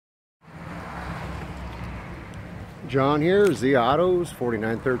John here, Z Autos,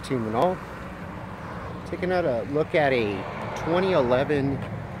 4913 Manal. Taking a look at a 2011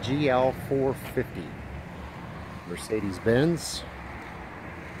 GL 450 Mercedes-Benz.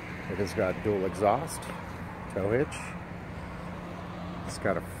 It has got dual exhaust, tow hitch. It's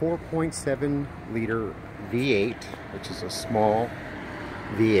got a 4.7 liter V8, which is a small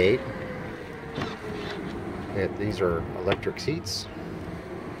V8. These are electric seats,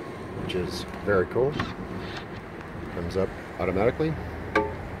 which is very cool. Comes up automatically.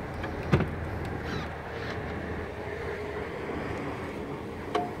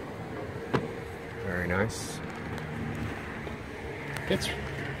 Very nice. It's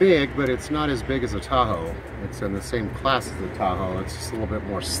big, but it's not as big as a Tahoe. It's in the same class as the Tahoe. It's just a little bit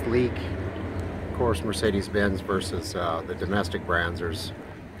more sleek. Of course, Mercedes-Benz versus the domestic brands, there's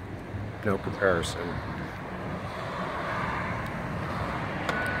no comparison.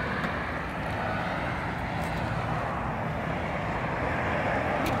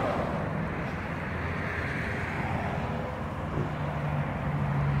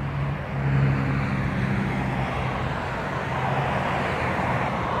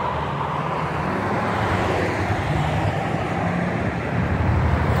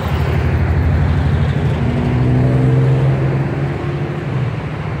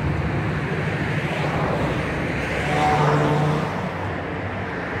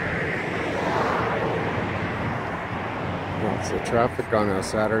 Lots of traffic on a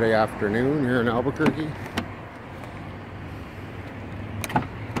Saturday afternoon here in Albuquerque.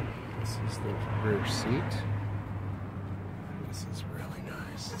 This is the rear seat. This is really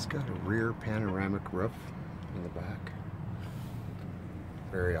nice. It's got a rear panoramic roof in the back.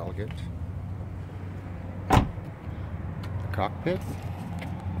 Very elegant. The cockpit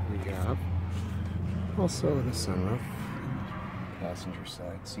we have. Also the sunroof. Passenger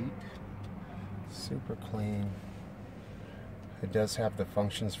side seat. Super clean. It does have the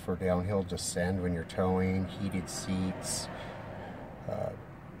functions for downhill descent when you're towing, heated seats,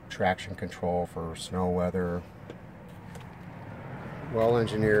 traction control for snow weather. Well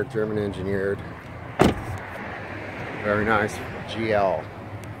engineered, German engineered. Very nice. GL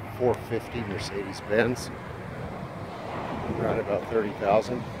 450 Mercedes-Benz. Around about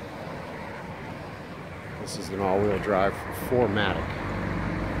 30,000. This is an all-wheel drive 4MATIC.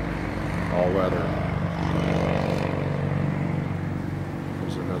 All weather.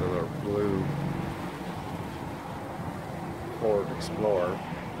 Another little blue Ford Explorer.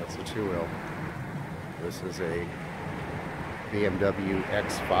 That's a two-wheel. This is a BMW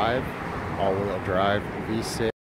X5 all-wheel drive V6.